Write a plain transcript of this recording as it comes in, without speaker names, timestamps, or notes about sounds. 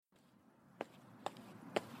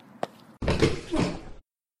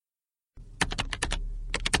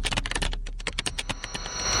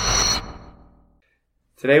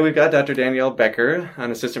Today we've got Dr. Danielle Becker,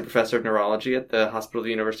 an assistant professor of neurology at the Hospital of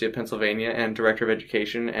the University of Pennsylvania and director of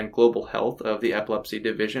education and global health of the epilepsy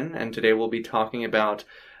division. And today we'll be talking about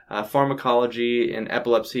pharmacology in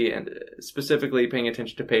epilepsy and specifically paying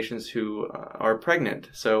attention to patients who are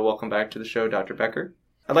pregnant. So welcome back to the show, Dr. Becker.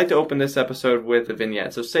 I'd like to open this episode with a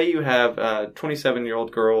vignette. So say you have a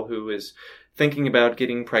 27-year-old girl who is thinking about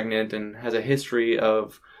getting pregnant and has a history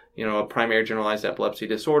of a primary generalized epilepsy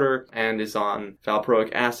disorder and is on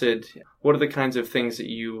valproic acid. What are the kinds of things that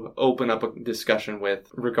you open up a discussion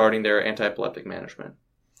with regarding their anti-epileptic management?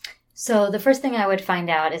 So the first thing I would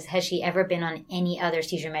find out is, has she ever been on any other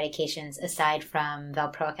seizure medications aside from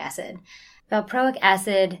valproic acid? Valproic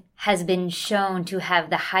acid has been shown to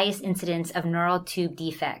have the highest incidence of neural tube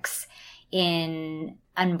defects in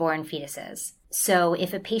unborn fetuses. So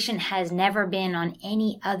if a patient has never been on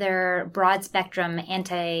any other broad-spectrum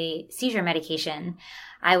anti-seizure medication,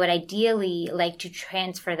 I would ideally like to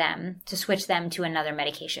switch them to another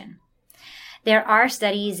medication. There are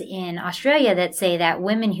studies in Australia that say that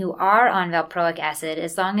women who are on valproic acid,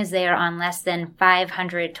 as long as they are on less than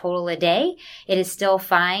 500 total a day, it is still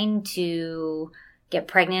fine to get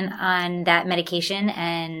pregnant on that medication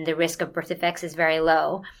and the risk of birth defects is very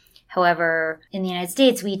low. However, in the United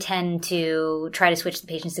States, we tend to try to switch the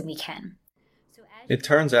patients that we can. It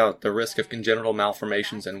turns out the risk of congenital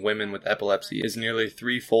malformations in women with epilepsy is nearly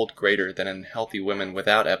threefold greater than in healthy women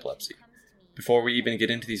without epilepsy. Before we even get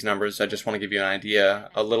into these numbers, I just want to give you an idea.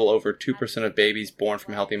 A little over 2% of babies born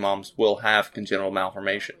from healthy moms will have congenital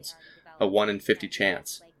malformations, a 1 in 50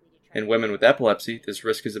 chance. In women with epilepsy, this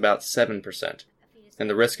risk is about 7%, and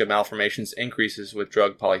the risk of malformations increases with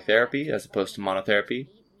drug polytherapy as opposed to monotherapy,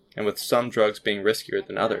 and with some drugs being riskier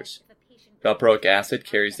than others. Valproic acid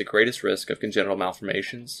carries the greatest risk of congenital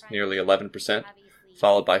malformations, nearly 11%,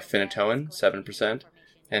 followed by phenytoin, 7%,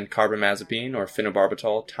 and carbamazepine or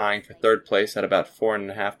phenobarbital tying for third place at about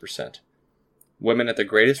 4.5%. Women at the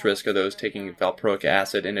greatest risk are those taking valproic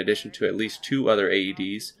acid in addition to at least 2 other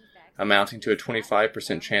AEDs, amounting to a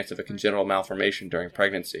 25% chance of a congenital malformation during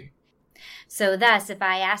pregnancy. So thus, if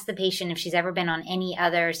I ask the patient if she's ever been on any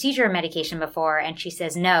other seizure medication before and she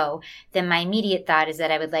says no, then my immediate thought is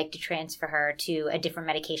that I would like to transfer her to a different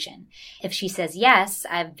medication. If she says yes,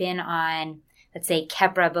 I've been on, let's say,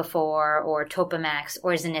 Keppra before, or Topamax,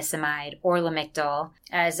 or zonisamide, or Lamictal,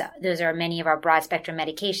 as those are many of our broad-spectrum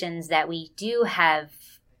medications that we do have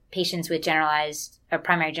patients with generalized or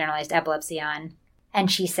primary generalized epilepsy on. And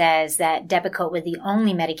she says that Depakote was the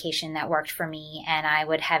only medication that worked for me, and I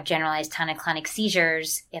would have generalized tonic-clonic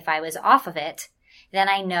seizures if I was off of it, then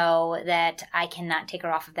I know that I cannot take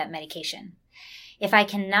her off of that medication. If I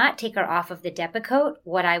cannot take her off of the Depakote,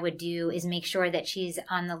 what I would do is make sure that she's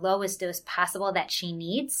on the lowest dose possible that she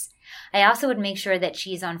needs. I also would make sure that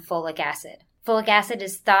she's on folic acid. Folic acid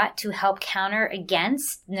is thought to help counter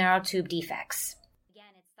against neural tube defects.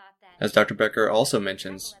 As Dr. Becker also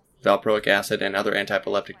mentions, valproic acid and other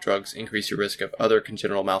anti-epileptic drugs increase your risk of other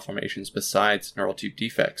congenital malformations besides neural tube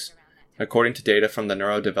defects. According to data from the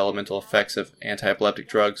Neurodevelopmental Effects of Anti-Epileptic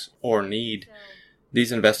Drugs, or NEED,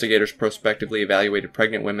 these investigators prospectively evaluated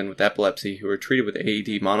pregnant women with epilepsy who were treated with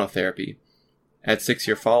AED monotherapy. At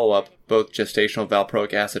 6-year follow-up, both gestational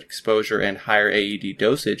valproic acid exposure and higher AED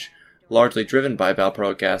dosage, largely driven by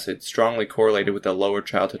valproic acid, strongly correlated with a lower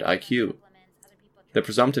childhood IQ. The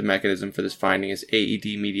presumptive mechanism for this finding is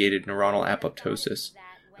AED-mediated neuronal apoptosis,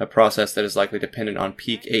 a process that is likely dependent on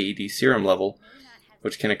peak AED serum level,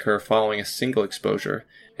 which can occur following a single exposure,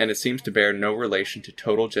 and it seems to bear no relation to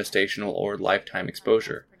total gestational or lifetime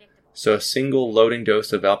exposure. So a single loading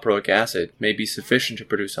dose of valproic acid may be sufficient to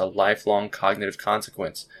produce a lifelong cognitive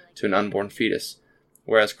consequence to an unborn fetus,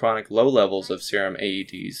 whereas chronic low levels of serum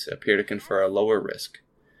AEDs appear to confer a lower risk.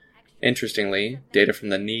 Interestingly, data from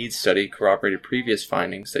the NEED study corroborated previous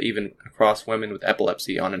findings that even across women with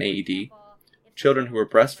epilepsy on an AED, children who were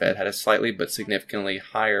breastfed had a slightly but significantly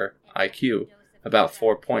higher IQ, about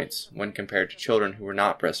 4 points, when compared to children who were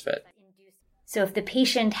not breastfed. So if the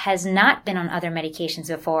patient has not been on other medications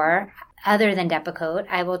before, other than Depakote,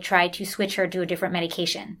 I will try to switch her to a different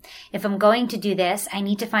medication. If I'm going to do this, I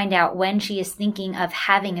need to find out when she is thinking of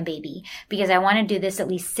having a baby, because I want to do this at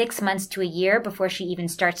least 6 months to a year before she even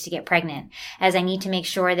starts to get pregnant, as I need to make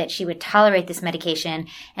sure that she would tolerate this medication,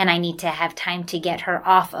 and I need to have time to get her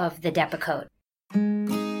off of the Depakote.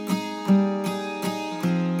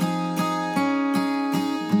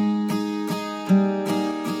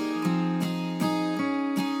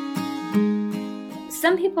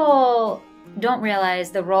 Some people don't realize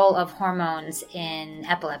the role of hormones in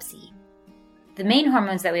epilepsy. The main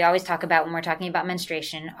hormones that we always talk about when we're talking about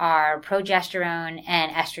menstruation are progesterone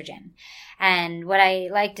and estrogen. And what I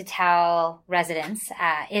like to tell residents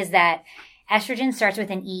is that estrogen starts with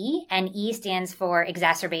an E, and E stands for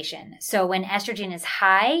exacerbation. So when estrogen is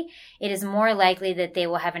high, it is more likely that they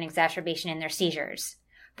will have an exacerbation in their seizures.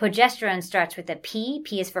 Progesterone starts with a P.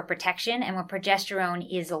 P is for protection, and when progesterone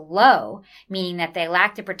is low, meaning that they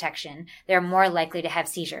lack the protection, they're more likely to have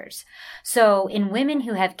seizures. So in women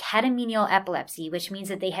who have catamenial epilepsy, which means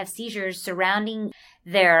that they have seizures surrounding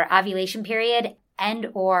their ovulation period and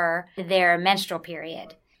or their menstrual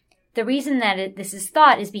period. The reason that this is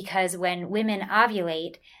thought is because when women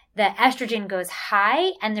ovulate, the estrogen goes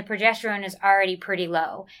high and the progesterone is already pretty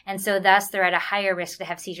low. And so thus they're at a higher risk to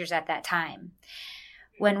have seizures at that time.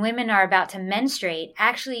 When women are about to menstruate,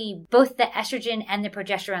 actually both the estrogen and the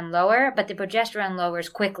progesterone lower, but the progesterone lowers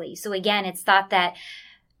quickly. So again, it's thought that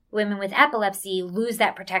women with epilepsy lose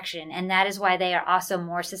that protection, and that is why they are also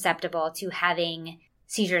more susceptible to having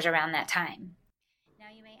seizures around that time.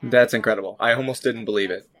 That's incredible. I almost didn't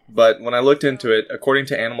believe it. But when I looked into it, according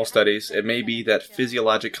to animal studies, it may be that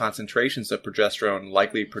physiologic concentrations of progesterone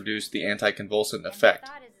likely produce the anticonvulsant effect.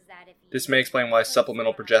 This may explain why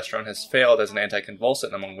supplemental progesterone has failed as an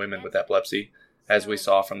anticonvulsant among women with epilepsy, as we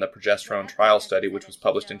saw from the progesterone trial study which was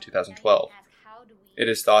published in 2012. It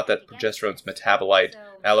is thought that progesterone's metabolite,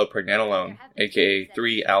 allopregnanolone, aka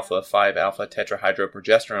 3-alpha-5-alpha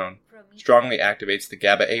tetrahydroprogesterone, strongly activates the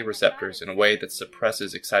GABA-A receptors in a way that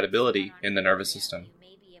suppresses excitability in the nervous system.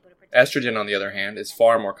 Estrogen, on the other hand, is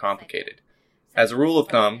far more complicated. As a rule of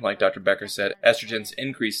thumb, like Dr. Becker said, estrogens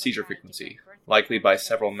increase seizure frequency, likely by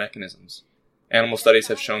several mechanisms. Animal studies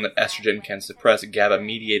have shown that estrogen can suppress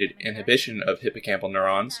GABA-mediated inhibition of hippocampal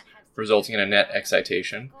neurons, resulting in a net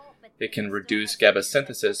excitation. It can reduce GABA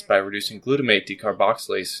synthesis by reducing glutamate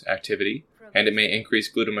decarboxylase activity, and it may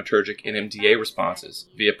increase glutamatergic NMDA responses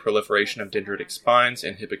via proliferation of dendritic spines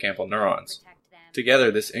in hippocampal neurons.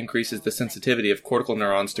 Together, this increases the sensitivity of cortical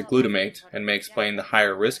neurons to glutamate and may explain the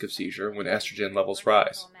higher risk of seizure when estrogen levels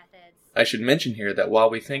rise. I should mention here that while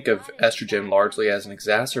we think of estrogen largely as an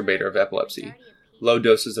exacerbator of epilepsy, low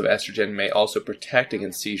doses of estrogen may also protect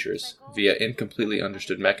against seizures via incompletely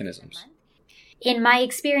understood mechanisms. In my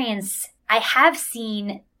experience, I have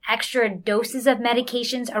seen extra doses of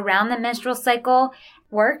medications around the menstrual cycle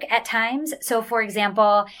work at times. So for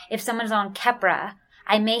example, if someone's on Keppra,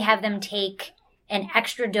 I may have them take an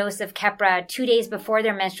extra dose of Keppra 2 days before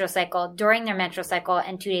their menstrual cycle, during their menstrual cycle,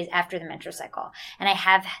 and 2 days after the menstrual cycle. And I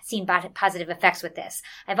have seen positive effects with this.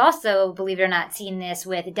 I've also, believe it or not, seen this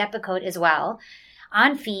with Depakote as well.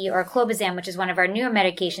 Onfi, or clobazam, which is one of our newer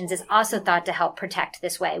medications, is also thought to help protect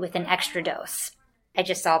this way with an extra dose. I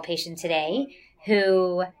just saw a patient today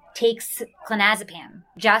who takes clonazepam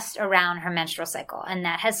just around her menstrual cycle, and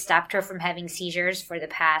that has stopped her from having seizures for the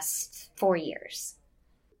past 4 years.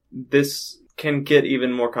 This can get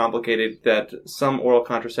even more complicated, that some oral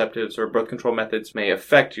contraceptives or birth control methods may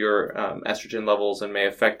affect your estrogen levels and may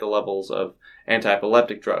affect the levels of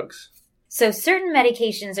anti-epileptic drugs. So certain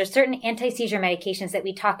medications or certain anti-seizure medications that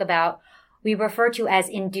we talk about, we refer to as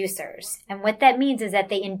inducers. And what that means is that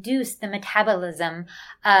they induce the metabolism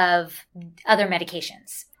of other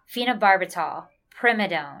medications. Phenobarbital,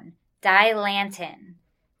 primidone, dilantin,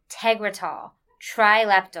 tegretol,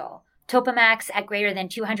 trileptal, Topamax at greater than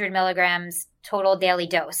 200 milligrams total daily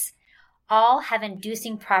dose. All have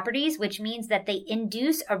inducing properties, which means that they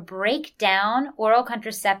induce or break down oral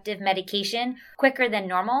contraceptive medication quicker than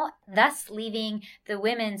normal, thus leaving the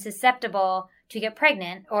women susceptible to get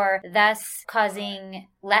pregnant, or thus causing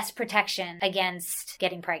less protection against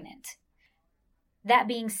getting pregnant. That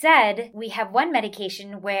being said, we have one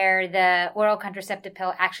medication where the oral contraceptive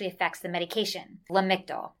pill actually affects the medication,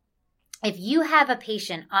 Lamictal. If you have a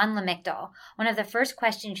patient on Lamictal, one of the first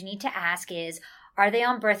questions you need to ask is, are they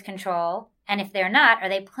on birth control? And if they're not, are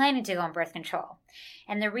they planning to go on birth control?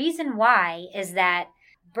 And the reason why is that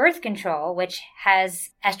birth control, which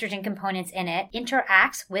has estrogen components in it,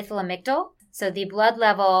 interacts with Lamictal. So the blood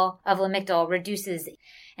level of Lamictal reduces.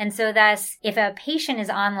 And so thus, if a patient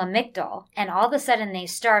is on Lamictal and all of a sudden they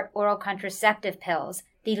start oral contraceptive pills,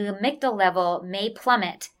 the Lamictal level may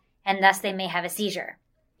plummet and thus they may have a seizure.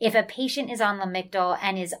 If a patient is on Lamictal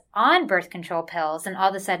and is on birth control pills and all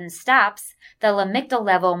of a sudden stops, the Lamictal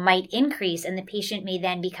level might increase and the patient may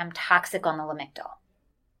then become toxic on the Lamictal.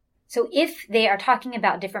 So if they are talking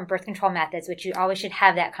about different birth control methods, which you always should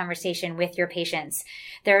have that conversation with your patients,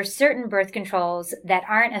 there are certain birth controls that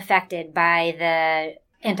aren't affected by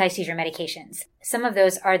the anti-seizure medications. Some of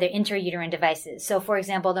those are the intrauterine devices. So for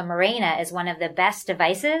example, the Mirena is one of the best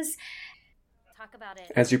devices.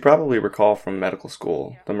 As you probably recall from medical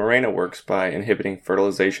school, the Mirena works by inhibiting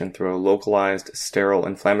fertilization through a localized, sterile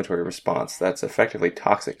inflammatory response that's effectively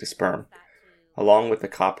toxic to sperm. Along with the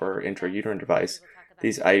copper intrauterine device,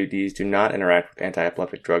 these IUDs do not interact with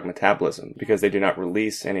anti-epileptic drug metabolism because they do not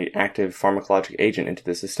release any active pharmacologic agent into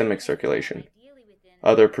the systemic circulation.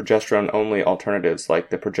 Other progesterone-only alternatives like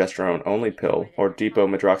the progesterone-only pill or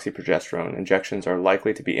depot-medroxyprogesterone injections are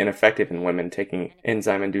likely to be ineffective in women taking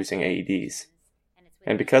enzyme-inducing AEDs.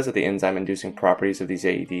 And because of the enzyme-inducing properties of these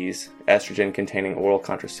AEDs, estrogen-containing oral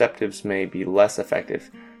contraceptives may be less effective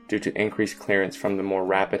due to increased clearance from the more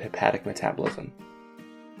rapid hepatic metabolism.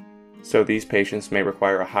 So these patients may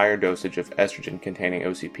require a higher dosage of estrogen-containing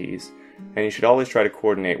OCPs, and you should always try to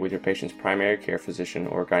coordinate with your patient's primary care physician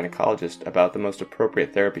or gynecologist about the most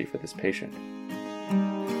appropriate therapy for this patient.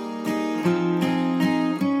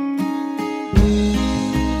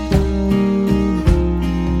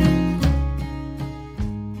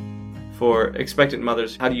 For expectant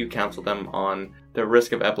mothers, how do you counsel them on the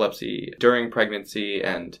risk of epilepsy during pregnancy,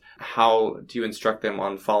 and how do you instruct them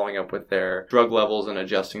on following up with their drug levels and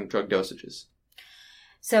adjusting drug dosages?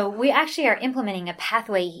 So we actually are implementing a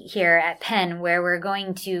pathway here at Penn where we're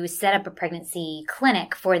going to set up a pregnancy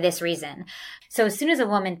clinic for this reason. So as soon as a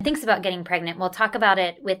woman thinks about getting pregnant, we'll talk about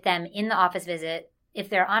it with them in the office visit. If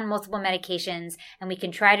they're on multiple medications and we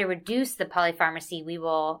can try to reduce the polypharmacy, we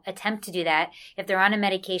will attempt to do that. If they're on a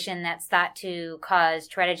medication that's thought to cause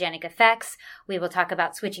teratogenic effects, we will talk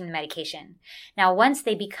about switching the medication. Now, once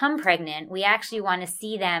they become pregnant, we actually want to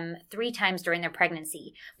see them 3 times during their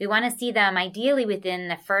pregnancy. We want to see them ideally within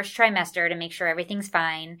the first trimester to make sure everything's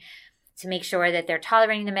fine, to make sure that they're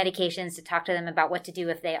tolerating the medications, to talk to them about what to do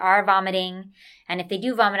if they are vomiting. And if they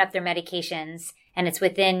do vomit up their medications and it's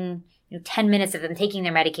within 10 minutes of them taking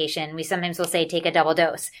their medication, we sometimes will say take a double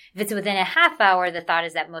dose. If it's within a half hour, the thought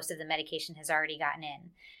is that most of the medication has already gotten in.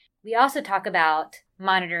 We also talk about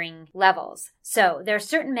monitoring levels. So there are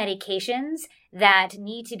certain medications that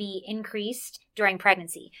need to be increased during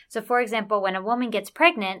pregnancy. So for example, when a woman gets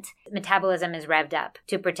pregnant, metabolism is revved up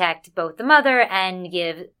to protect both the mother and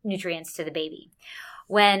give nutrients to the baby.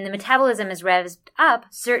 When the metabolism is revved up,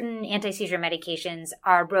 certain anti-seizure medications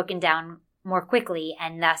are broken down more quickly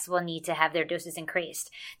and thus will need to have their doses increased.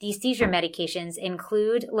 These seizure medications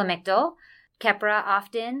include Lamictal, Keppra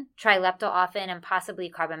often, Trileptal often, and possibly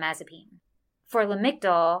carbamazepine. For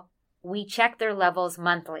Lamictal, we check their levels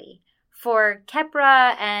monthly. For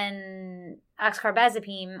Keppra and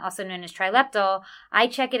oxcarbazepine, also known as Trileptal, I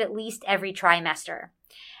check it at least every trimester.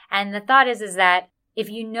 And the thought is that if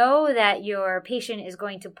you know that your patient is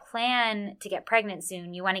going to plan to get pregnant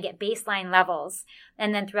soon, you want to get baseline levels.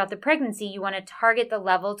 And then throughout the pregnancy, you want to target the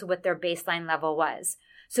level to what their baseline level was.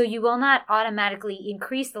 So you will not automatically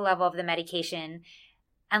increase the level of the medication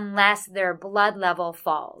unless their blood level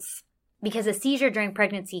falls. Because a seizure during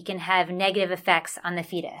pregnancy can have negative effects on the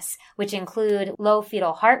fetus, which include low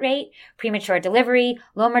fetal heart rate, premature delivery,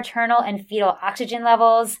 low maternal and fetal oxygen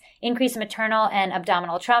levels, increased maternal and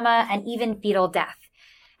abdominal trauma, and even fetal death.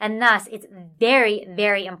 And thus, it's very,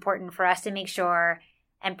 very important for us to make sure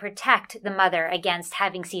and protect the mother against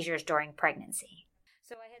having seizures during pregnancy.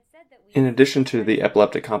 In addition to the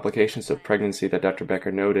epileptic complications of pregnancy that Dr.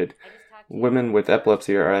 Becker noted, women with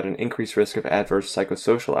epilepsy are at an increased risk of adverse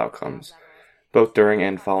psychosocial outcomes. Both during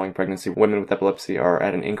and following pregnancy, women with epilepsy are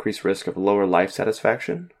at an increased risk of lower life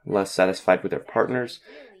satisfaction, less satisfied with their partners,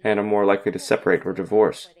 and are more likely to separate or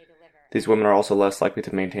divorce. These women are also less likely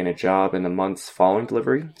to maintain a job in the months following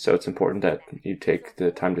delivery, so it's important that you take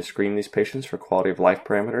the time to screen these patients for quality of life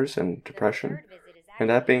parameters and depression. And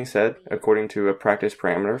that being said, according to a practice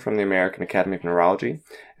parameter from the American Academy of Neurology,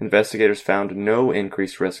 investigators found no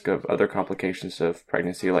increased risk of other complications of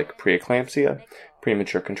pregnancy like preeclampsia,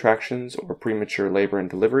 premature contractions, or premature labor and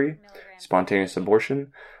delivery, spontaneous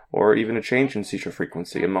abortion, or even a change in seizure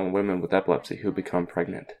frequency among women with epilepsy who become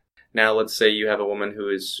pregnant. Now, let's say you have a woman who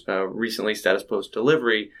is recently status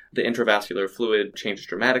post-delivery. The intravascular fluid changes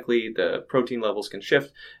dramatically, the protein levels can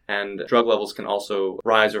shift, and drug levels can also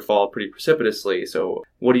rise or fall pretty precipitously. So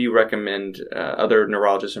what do you recommend other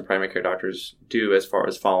neurologists and primary care doctors do as far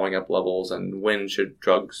as following up levels, and when should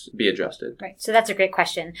drugs be adjusted? Right. So that's a great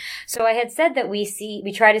question. So I had said that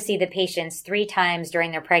we try to see the patients 3 times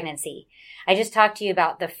during their pregnancy. I just talked to you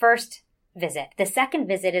about the first visit. The second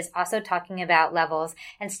visit is also talking about levels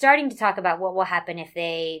and starting to talk about what will happen if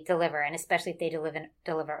they deliver, and especially if they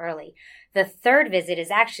deliver early. The third visit is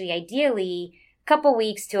actually ideally a couple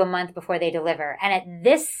weeks to a month before they deliver. And at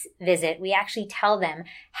this visit, we actually tell them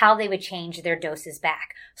how they would change their doses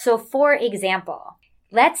back. So for example,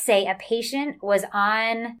 Let's say a patient was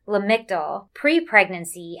on Lamictal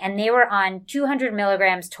pre-pregnancy and they were on 200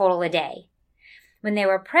 milligrams total a day. When they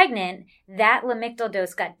were pregnant, that Lamictal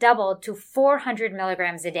dose got doubled to 400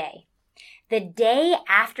 milligrams a day. The day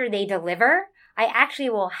after they deliver, I actually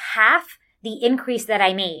will half the increase that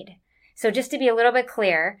I made. So just to be a little bit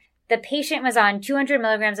clear, the patient was on 200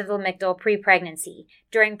 milligrams of Lamictal pre-pregnancy.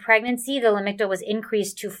 During pregnancy, the Lamictal was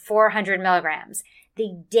increased to 400 milligrams.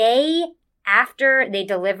 The day after they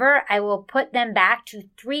deliver, I will put them back to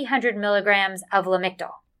 300 milligrams of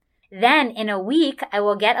Lamictal. Then in a week, I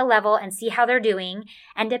will get a level and see how they're doing.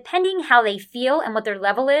 And depending how they feel and what their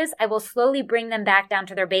level is, I will slowly bring them back down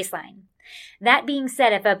to their baseline. That being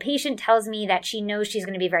said, if a patient tells me that she knows she's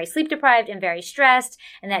going to be very sleep deprived and very stressed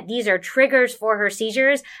and that these are triggers for her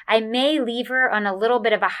seizures, I may leave her on a little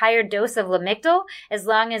bit of a higher dose of Lamictal as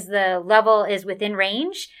long as the level is within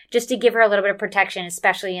range, just to give her a little bit of protection,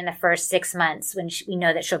 especially in the first 6 months when we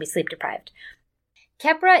know that she'll be sleep deprived.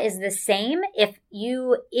 Keppra is the same. If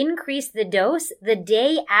you increase the dose, the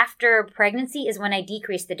day after pregnancy is when I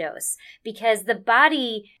decrease the dose because the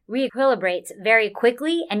body re-equilibrates very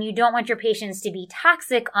quickly and you don't want your patients to be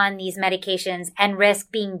toxic on these medications and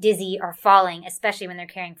risk being dizzy or falling, especially when they're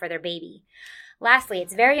caring for their baby. Lastly,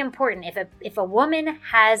 it's very important if a woman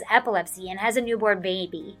has epilepsy and has a newborn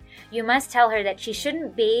baby, you must tell her that she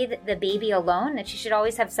shouldn't bathe the baby alone, that she should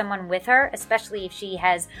always have someone with her, especially if she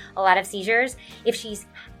has a lot of seizures. If she's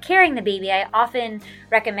carrying the baby, I often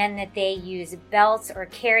recommend that they use belts or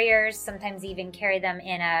carriers, sometimes even carry them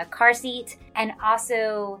in a car seat, and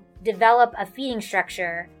also develop a feeding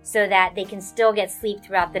structure so that they can still get sleep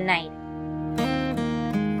throughout the night.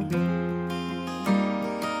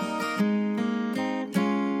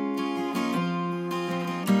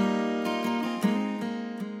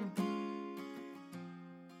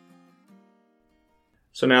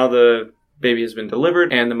 So now the baby has been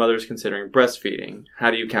delivered and the mother is considering breastfeeding.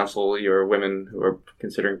 How do you counsel your women who are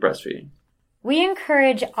considering breastfeeding? We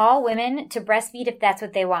encourage all women to breastfeed if that's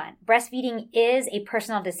what they want. Breastfeeding is a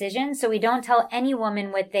personal decision, so we don't tell any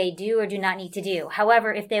woman what they do or do not need to do.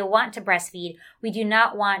 However, if they want to breastfeed, we do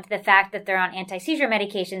not want the fact that they're on anti-seizure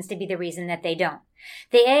medications to be the reason that they don't.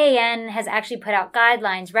 The AAN has actually put out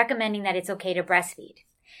guidelines recommending that it's okay to breastfeed.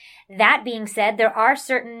 That being said, there are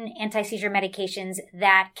certain anti-seizure medications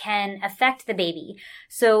that can affect the baby.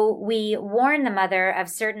 So we warn the mother of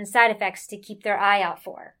certain side effects to keep their eye out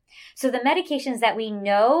for. So the medications that we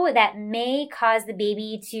know that may cause the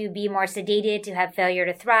baby to be more sedated, to have failure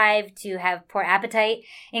to thrive, to have poor appetite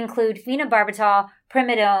include phenobarbital,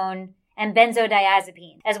 primidone, and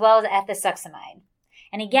benzodiazepine, as well as ethosuximide.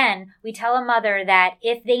 And again, we tell a mother that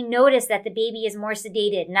if they notice that the baby is more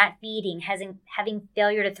sedated, not feeding, having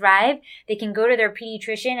failure to thrive, they can go to their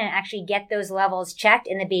pediatrician and actually get those levels checked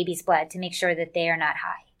in the baby's blood to make sure that they are not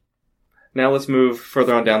high. Now let's move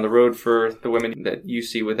further on down the road for the women that you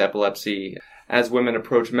see with epilepsy. As women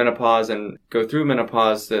approach menopause and go through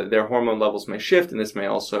menopause, their hormone levels may shift, and this may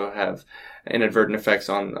also have inadvertent effects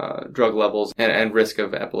on drug levels and risk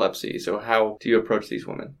of epilepsy. So how do you approach these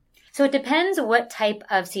women? So it depends what type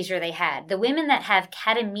of seizure they had. The women that have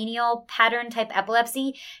catamenial pattern type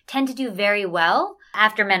epilepsy tend to do very well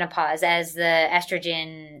after menopause as the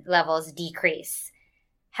estrogen levels decrease.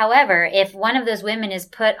 However, if one of those women is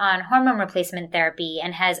put on hormone replacement therapy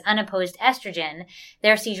and has unopposed estrogen,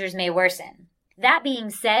 their seizures may worsen. That being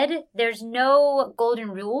said, there's no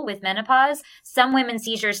golden rule with menopause. Some women's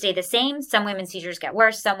seizures stay the same, some women's seizures get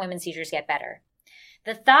worse, some women's seizures get better.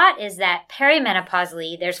 The thought is that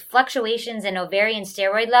perimenopausally, there's fluctuations in ovarian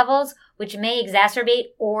steroid levels, which may exacerbate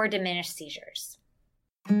or diminish seizures.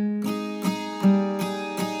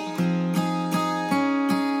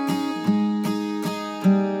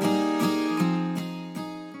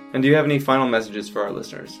 And do you have any final messages for our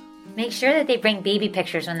listeners? Make sure that they bring baby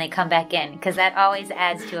pictures when they come back in, because that always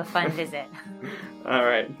adds to a fun visit. All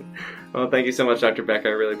right. Well, thank you so much, Dr. Becker.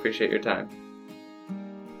 I really appreciate your time.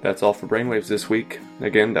 That's all for Brainwaves this week.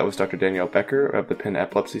 Again, that was Dr. Danielle Becker of the Penn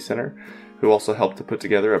Epilepsy Center, who also helped to put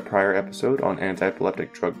together a prior episode on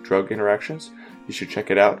anti-epileptic drug-drug interactions. You should check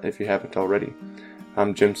it out if you haven't already.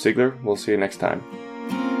 I'm Jim Sigler. We'll see you next time.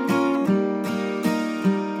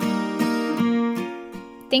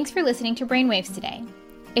 Thanks for listening to Brainwaves today.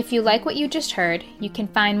 If you like what you just heard, you can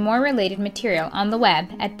find more related material on the web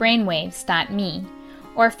at brainwaves.me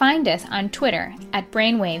or find us on Twitter at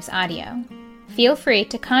brainwavesaudio. Feel free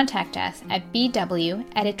to contact us at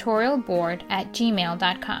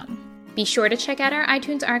bweditorialboard@gmail.com. Be sure to check out our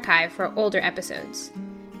iTunes archive for older episodes.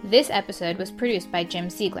 This episode was produced by Jim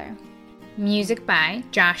Siegler. Music by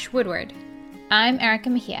Josh Woodward. I'm Erica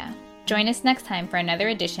Mejia. Join us next time for another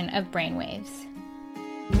edition of Brainwaves.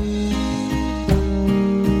 you.